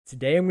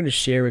Today I'm going to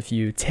share with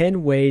you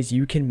 10 ways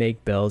you can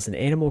make bells in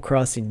Animal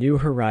Crossing New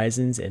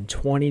Horizons in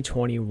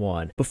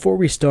 2021. Before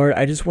we start,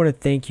 I just want to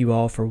thank you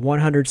all for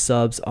 100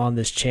 subs on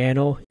this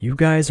channel. You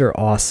guys are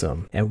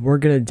awesome, and we're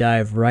going to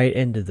dive right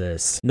into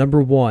this.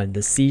 Number 1,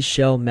 the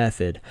seashell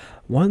method.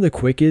 One of the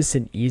quickest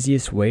and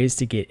easiest ways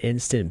to get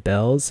instant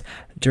bells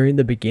during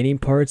the beginning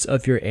parts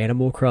of your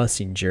Animal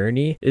Crossing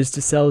journey is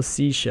to sell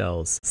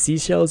seashells.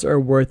 Seashells are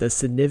worth a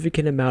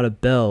significant amount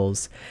of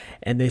bells,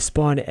 and they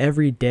spawn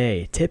every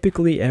day,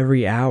 typically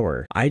every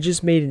hour. I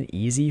just made an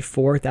easy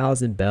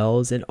 4,000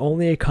 bells in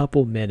only a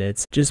couple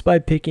minutes just by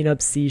picking up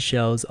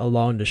seashells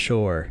along the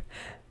shore.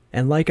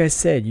 And like I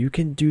said, you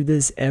can do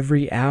this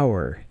every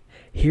hour.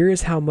 Here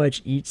is how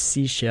much each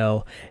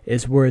seashell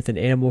is worth in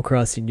Animal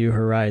Crossing New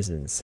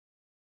Horizons.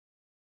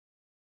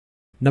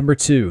 Number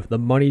 2, the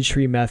money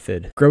tree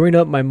method. Growing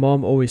up, my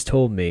mom always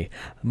told me,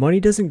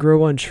 money doesn't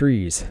grow on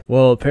trees.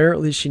 Well,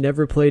 apparently she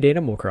never played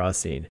Animal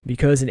Crossing,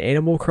 because in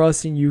Animal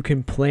Crossing you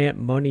can plant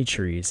money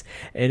trees,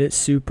 and it's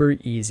super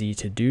easy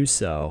to do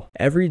so.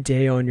 Every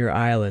day on your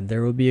island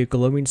there will be a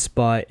glowing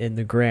spot in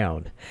the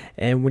ground,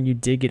 and when you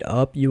dig it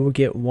up you will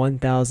get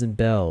 1,000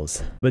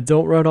 bells. But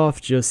don't run off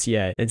just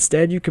yet.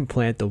 Instead, you can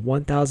plant the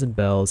 1,000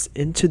 bells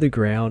into the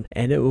ground,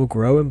 and it will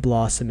grow and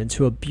blossom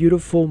into a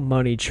beautiful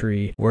money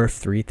tree worth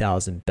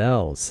 3,000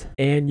 bells.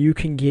 And you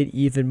can get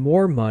even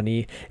more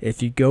money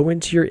if you go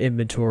into your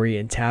inventory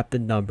and tap the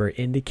number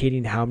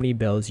indicating how many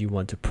bells you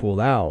want to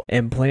pull out,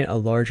 and plant a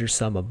larger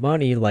sum of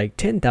money like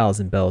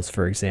 10,000 bells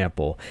for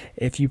example.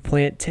 If you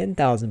plant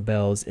 10,000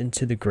 bells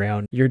into the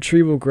ground, your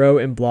tree will grow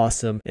and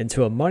blossom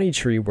into a money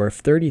tree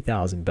worth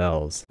 30,000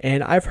 bells.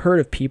 And I've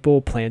heard of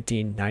people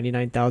planting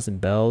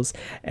 99,000 bells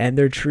and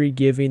their tree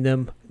giving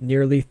them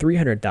nearly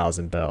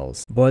 300,000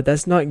 bells. But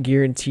that's not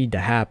guaranteed to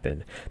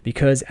happen,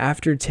 because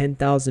after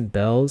 10,000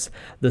 bells,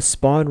 the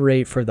spawn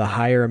rate for the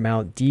higher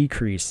amount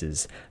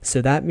decreases.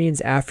 So that means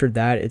after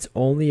that, it's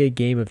only a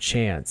game of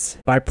chance.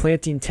 By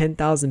planting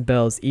 10,000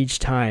 bells each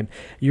time,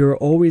 you're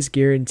always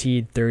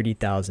guaranteed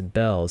 30,000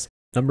 bells.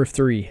 Number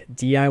 3,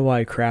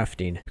 DIY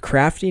crafting.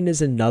 Crafting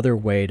is another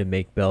way to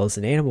make bells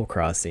in Animal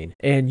Crossing,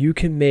 and you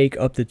can make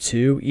up to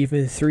 2,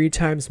 even 3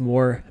 times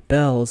more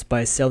bells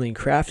by selling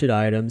crafted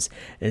items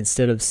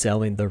instead of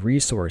selling the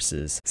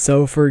resources.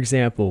 So for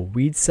example,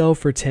 we'd sell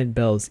for 10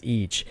 bells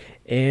each,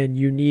 and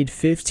you need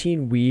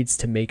 15 weeds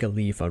to make a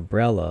leaf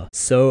umbrella.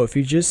 So if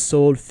you just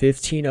sold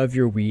 15 of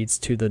your weeds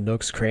to the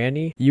Nook's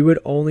Cranny, you would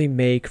only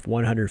make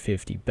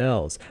 150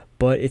 bells.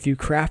 But if you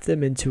craft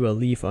them into a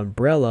leaf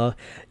umbrella,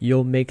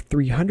 you'll make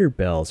 300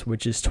 bells,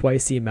 which is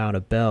twice the amount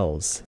of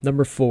bells.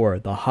 Number 4,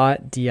 the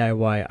hot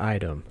DIY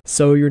item.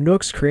 So your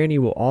Nook's Cranny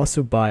will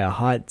also buy a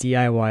hot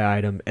DIY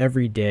item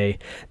every day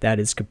that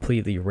is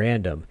completely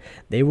random.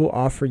 They will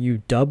offer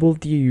you double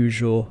the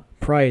usual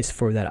price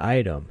for that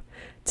item.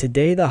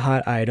 Today the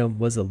hot item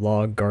was a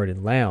log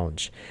garden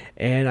lounge,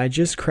 and I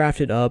just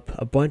crafted up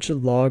a bunch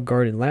of log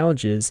garden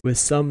lounges with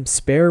some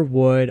spare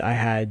wood I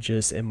had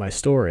just in my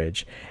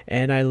storage,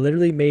 and I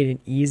literally made an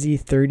easy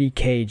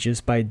 30k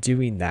just by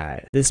doing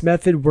that. This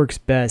method works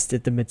best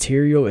if the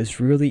material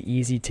is really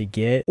easy to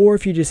get, or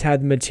if you just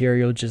have the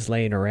material just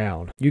laying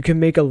around. You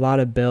can make a lot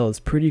of bells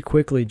pretty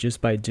quickly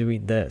just by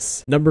doing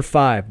this. Number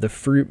 5, the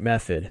fruit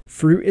method.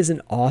 Fruit is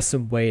an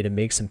awesome way to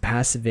make some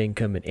passive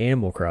income in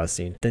Animal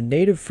Crossing. The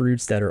native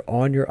fruits that are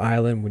on your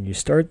island when you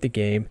start the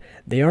game,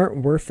 they aren't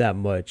worth that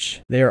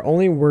much. They are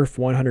only worth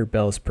 100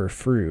 bells per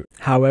fruit.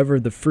 However,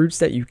 the fruits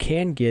that you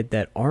can get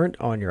that aren't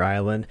on your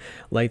island,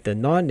 like the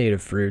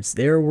non-native fruits,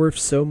 they are worth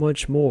so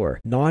much more.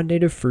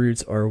 Non-native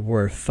fruits are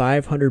worth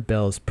 500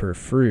 bells per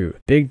fruit.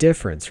 Big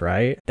difference,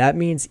 right? That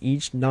means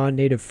each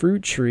non-native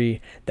fruit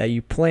tree that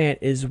you plant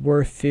is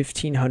worth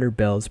 1,500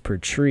 bells per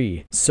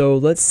tree. So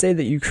let's say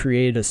that you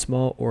created a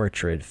small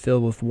orchard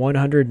filled with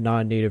 100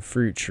 non-native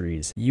fruit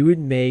trees. You would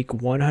make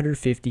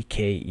 150k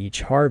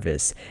each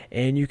harvest,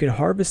 and you can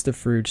harvest the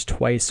fruits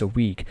twice a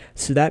week,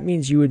 so that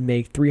means you would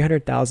make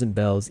 300,000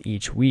 bells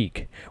each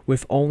week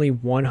with only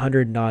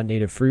 100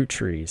 non-native fruit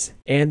trees.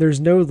 And there's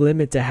no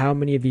limit to how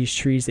many of these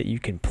trees that you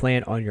can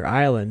plant on your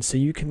island, so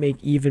you can make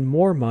even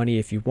more money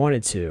if you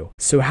wanted to.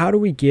 So how do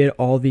we get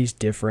all these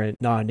different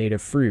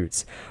non-native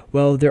fruits?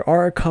 Well, there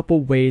are a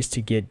couple ways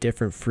to get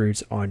different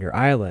fruits on your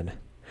island.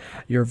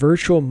 Your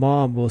virtual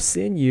mom will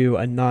send you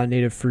a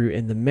non-native fruit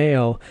in the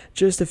mail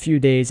just a few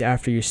days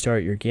after you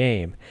start your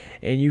game.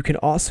 And you can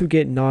also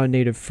get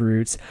non-native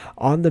fruits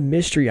on the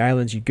mystery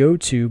islands you go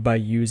to by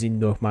using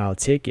Nook Mile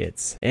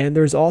tickets. And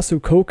there's also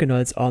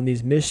coconuts on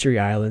these mystery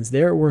islands.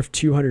 They're worth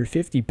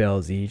 250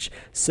 bells each,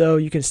 so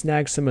you can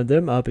snag some of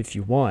them up if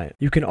you want.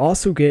 You can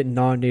also get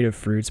non-native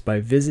fruits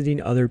by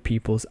visiting other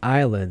people's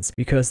islands,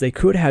 because they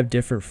could have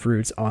different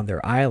fruits on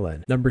their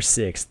island. Number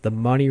 6, the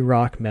money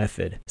rock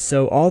method.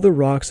 So all the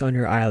rocks on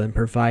your island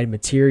provide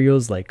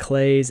materials like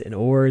clays and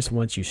ores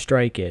once you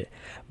strike it,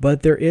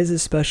 But there is a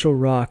special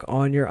rock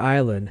on your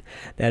island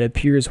that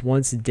appears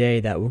once a day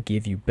that will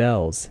give you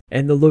bells.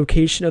 And the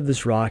location of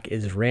this rock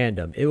is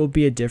random. It will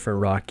be a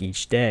different rock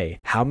each day.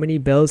 How many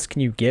bells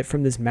can you get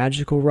from this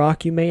magical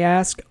rock, you may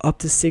ask? Up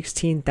to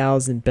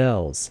 16,000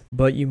 bells.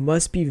 But you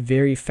must be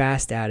very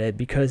fast at it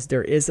because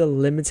there is a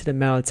limited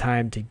amount of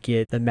time to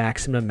get the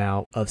maximum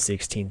amount of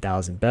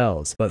 16,000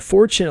 bells. But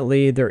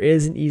fortunately, there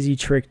is an easy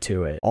trick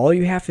to it. All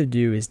you have to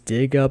do is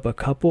dig up a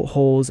couple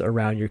holes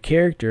around your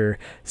character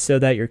so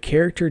that your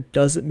character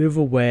doesn't move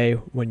away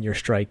when you're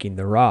striking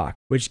the rock,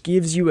 which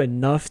gives you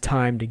enough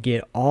time to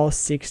get all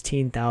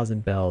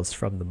 16,000 bells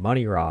from the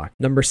money rock.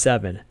 Number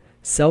 7.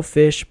 Sell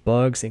fish,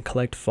 bugs, and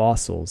collect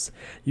fossils.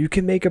 You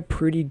can make a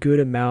pretty good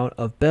amount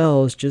of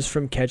bells just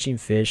from catching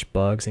fish,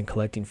 bugs, and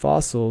collecting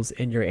fossils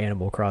in your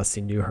Animal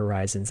Crossing New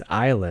Horizons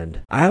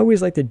island. I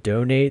always like to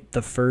donate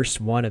the first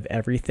one of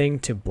everything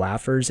to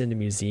Blaffers in the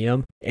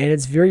museum, and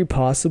it's very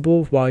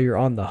possible while you're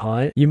on the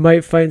hunt, you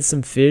might find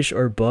some fish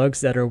or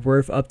bugs that are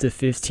worth up to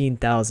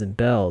 15,000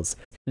 bells.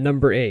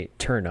 Number 8.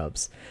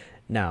 Turnips.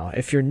 Now,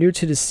 if you're new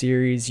to the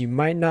series, you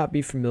might not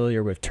be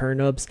familiar with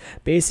turnips.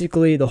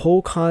 Basically, the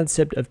whole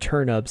concept of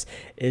turnips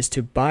is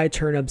to buy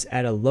turnips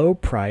at a low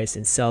price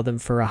and sell them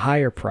for a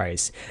higher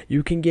price.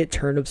 You can get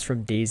turnips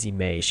from Daisy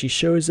May. She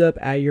shows up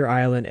at your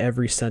island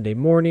every Sunday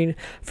morning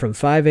from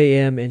 5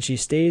 a.m. and she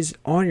stays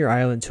on your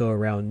island till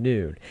around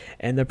noon.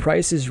 And the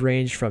prices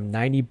range from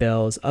 90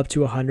 bells up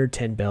to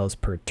 110 bells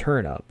per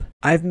turnip.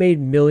 I've made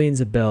millions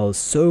of bells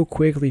so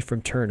quickly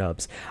from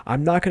turnips.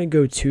 I'm not going to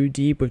go too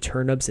deep with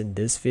turnips in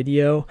this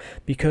video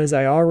because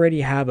I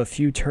already have a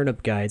few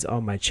turnip guides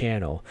on my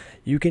channel.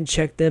 You can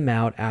check them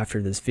out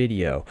after this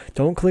video.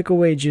 Don't click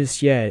away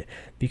just yet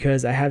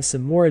because I have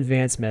some more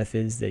advanced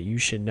methods that you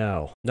should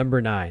know.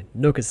 Number 9.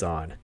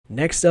 Nookazon.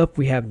 Next up,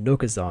 we have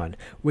Nookazon,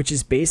 which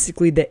is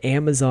basically the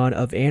Amazon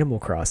of Animal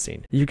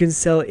Crossing. You can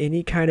sell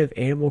any kind of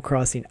Animal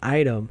Crossing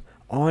item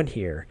on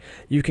here.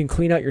 You can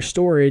clean out your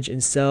storage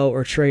and sell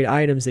or trade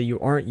items that you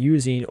aren't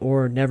using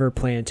or never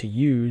plan to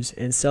use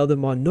and sell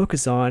them on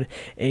Nookazon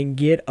and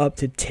get up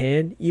to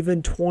 10,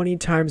 even 20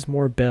 times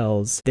more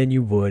bells than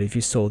you would if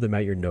you sold them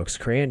at your Nook's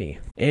Cranny.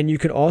 And you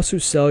can also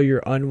sell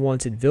your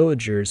unwanted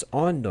villagers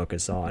on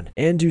Nookazon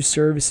and do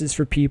services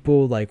for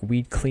people like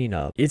weed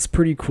cleanup. It's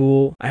pretty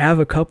cool. I have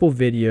a couple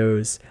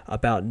videos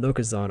about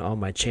Nookazon on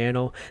my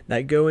channel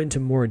that go into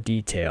more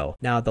detail.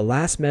 Now, the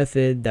last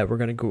method that we're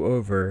going to go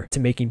over to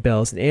making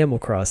bells in Animal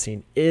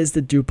Crossing is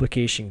the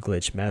duplication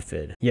glitch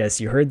method.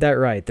 Yes, you heard that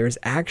right. There's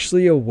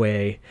actually a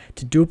way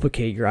to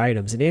duplicate your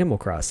items in Animal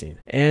Crossing,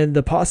 and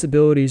the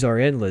possibilities are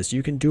endless.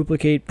 You can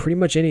duplicate pretty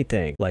much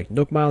anything like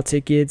Nook Mile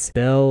tickets,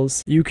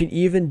 bells. You can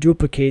even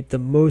duplicate the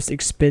most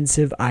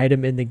expensive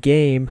item in the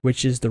game,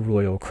 which is the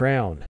Royal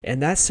Crown,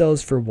 and that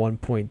sells for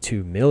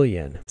 1.2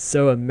 million.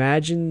 So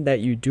imagine that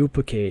you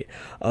duplicate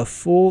a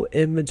full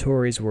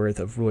inventory's worth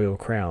of Royal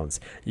Crowns.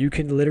 You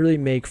can literally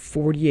make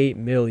 48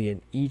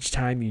 million each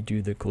time you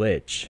do the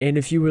glitch. And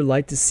if you would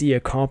like to see a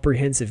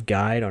comprehensive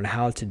guide on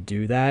how to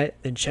do that,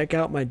 then check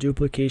out my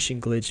duplication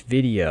glitch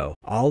video.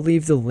 I'll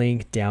leave the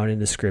link down in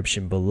the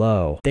description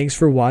below. Thanks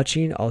for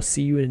watching. I'll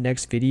see you in the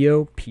next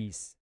video. Peace.